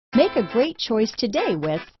Make a great choice today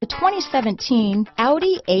with the 2017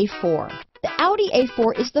 Audi A4. The Audi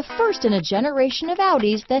A4 is the first in a generation of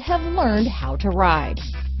Audis that have learned how to ride.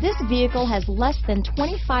 This vehicle has less than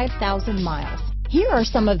 25,000 miles. Here are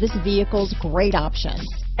some of this vehicle's great options: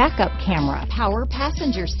 backup camera, power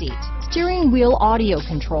passenger seat, steering wheel audio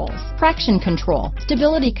controls, traction control,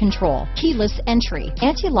 stability control, keyless entry,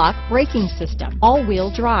 anti-lock braking system,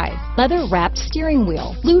 all-wheel drive, leather-wrapped steering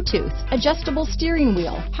wheel, Bluetooth, adjustable steering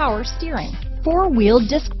wheel, power steering, four-wheel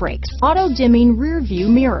disc brakes, auto-dimming rear-view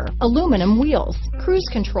mirror, aluminum wheels, cruise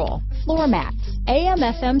control, floor mats,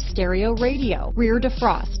 AM/FM stereo radio, rear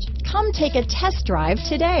defrost. Come take a test drive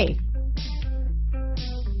today.